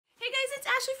it's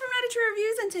Ashley from Cratejoy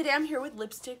Reviews, and today I'm here with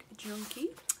Lipstick Junkie.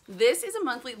 This is a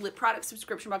monthly lip product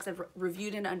subscription box. I've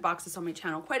reviewed and unboxed this on my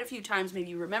channel quite a few times, maybe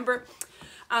you remember.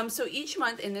 So each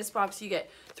month in this box you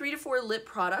get 3 to 4 lip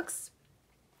products.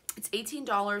 It's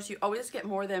 $18. You always get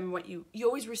more than what you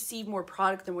always receive more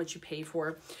product than what you pay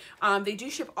for. They do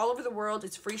ship all over the world.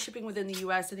 It's free shipping within the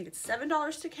US. I think it's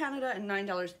 $7 to Canada and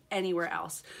 $9 anywhere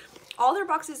else. All their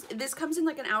boxes, this comes in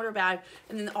like an outer bag,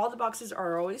 and then all the boxes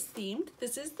are always themed.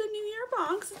 This is the New Year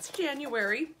box. It's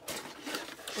January.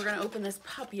 We're gonna open this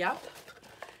puppy up,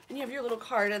 and you have your little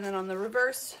card, and then on the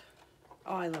reverse,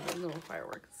 oh, I love it, little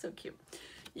firework. It's so cute.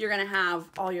 You're gonna have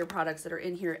all your products that are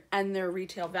in here and their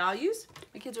retail values.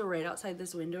 My kids are right outside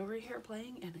this window over here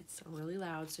playing, and it's really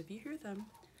loud, so if you hear them,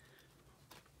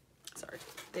 sorry,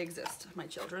 they exist, my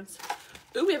children's.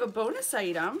 Ooh, we have a bonus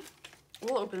item.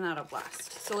 We'll open that up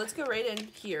last. So let's go right in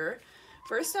here.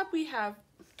 First up we have,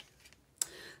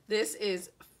 this is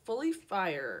Fully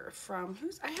Fire from,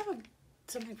 I have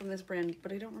something from this brand,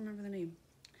 but I don't remember the name.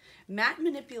 Matte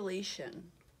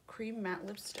Manipulation Cream Matte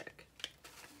Lipstick.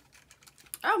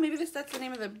 Oh, maybe that's the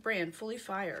name of the brand, Fully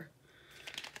Fire.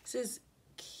 This is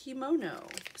Kimono.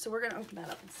 So we're gonna open that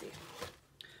up and see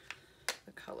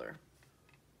the color.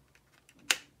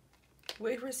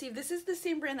 We received, this is the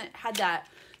same brand that had that.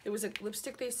 It was a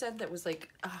lipstick they said that was like,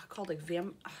 called like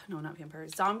no, not vampire.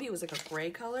 Zombie. It was like a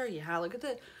gray color. Yeah, look at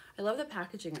I love the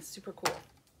packaging. It's super cool.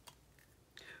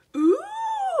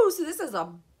 Ooh, so this is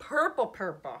a purple.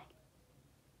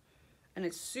 And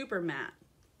it's super matte.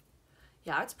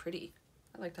 Yeah, it's pretty.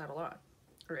 I like that a lot.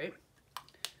 All right.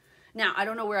 Now, I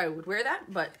don't know where I would wear that,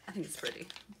 but I think it's pretty.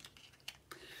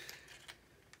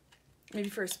 Maybe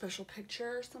for a special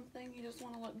picture or something. You just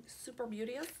want to look super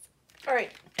beauteous. All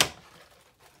right.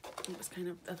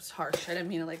 That was harsh. I didn't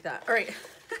mean it like that. All right.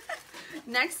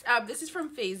 Next up, this is from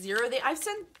Phase Zero.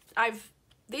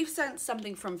 They've sent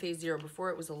something from Phase Zero before.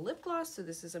 It was a lip gloss, so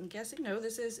this is, I'm guessing, no,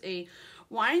 this is a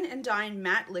Wine and Dine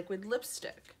Matte Liquid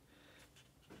Lipstick.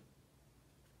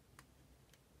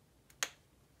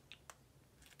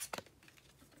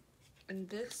 And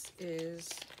this is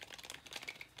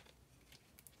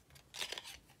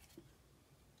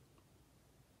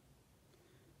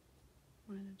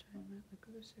Wine and Dine Matte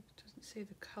Liquid Lipstick. It doesn't say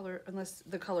the color, unless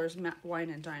the color is matte Wine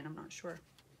and Dine. I'm not sure.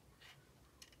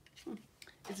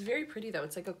 It's very pretty though.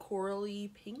 It's like a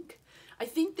corally pink. I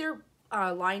think their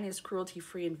line is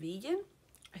cruelty-free and vegan.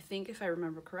 I think, if I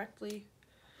remember correctly.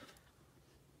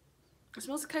 It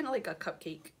smells kind of like a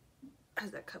cupcake.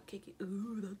 Has that cupcakey.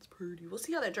 Ooh, that's pretty. We'll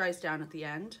see how that dries down at the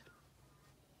end.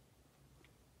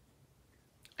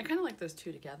 I kind of like those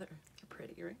two together. They're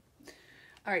pretty, right?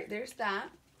 All right, there's that.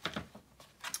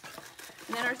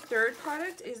 And then our third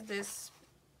product is this.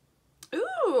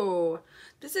 Ooh,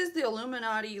 this is the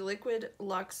Illuminati Liquid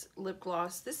Luxe Lip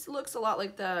Gloss. This looks a lot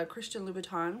like the Christian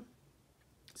Louboutin.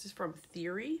 This is from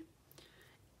Theory.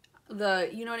 You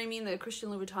know what I mean? The Christian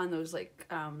Louboutin, those like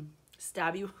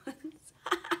stabby ones.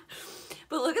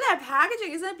 But look at that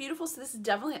packaging. Isn't that beautiful? So this is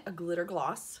definitely a glitter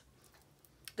gloss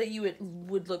that you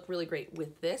would look really great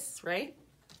with this, right?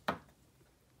 Oh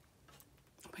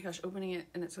my gosh, opening it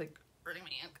and it's like hurting my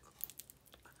hand.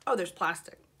 Oh, there's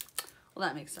plastic. Well,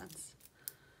 that makes sense.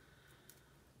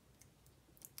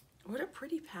 What a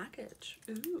pretty package.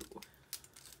 Ooh.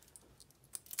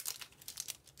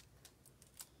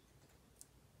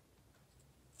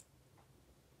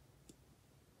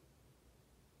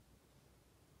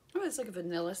 Oh, it's like a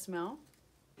vanilla smell.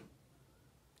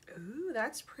 Ooh,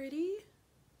 that's pretty.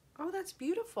 Oh, that's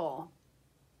beautiful.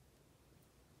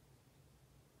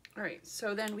 All right,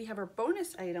 so then we have our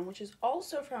bonus item, which is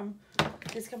also from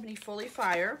this company, Fully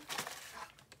Fire,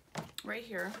 right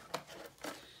here.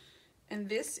 And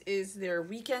this is their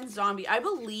Weekend Zombie. I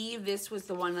believe this was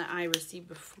the one that I received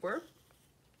before.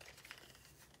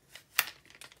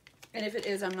 And if it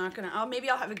is, I'm not gonna, maybe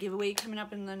I'll have a giveaway coming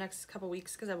up in the next couple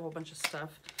weeks because I have a whole bunch of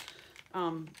stuff.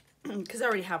 Because I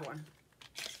already have one.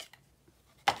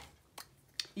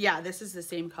 Yeah, this is the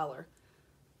same color.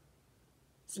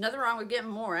 There's nothing wrong with getting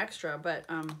more extra, but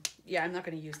yeah, I'm not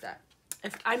going to use that.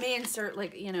 If I may insert,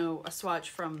 like, you know, a swatch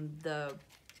from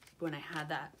when I had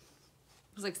that.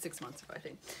 It was like 6 months ago, I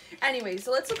think. Anyway,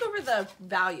 so let's look over the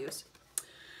values.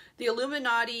 The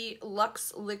Illuminati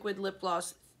Luxe Liquid Lip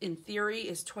Gloss in Theory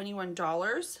is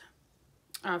 $21.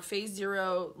 Phase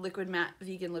Zero Liquid Matte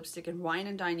Vegan Lipstick in Wine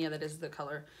and Dine, yeah, that is the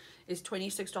color, is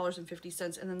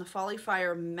 $26.50. And then the Folly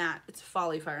Fire Matte, it's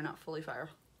Folly Fire, not Fully Fire,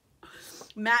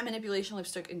 Matte Manipulation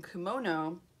Lipstick in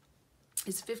Kimono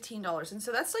is $15. And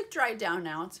so that's like dried down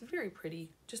now. It's very pretty.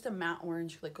 Just a matte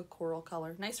orange, like a coral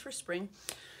color. Nice for spring.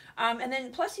 And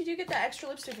then plus you do get that extra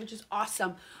lipstick, which is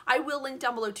awesome. I will link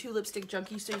down below to Lipstick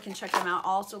Junkie so you can check them out.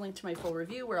 I'll also link to my full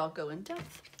review where I'll go in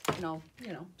depth and I'll,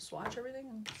 you know, swatch everything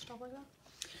and stuff like that.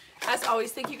 As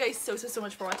always, thank you guys so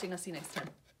much for watching. I'll see you next time.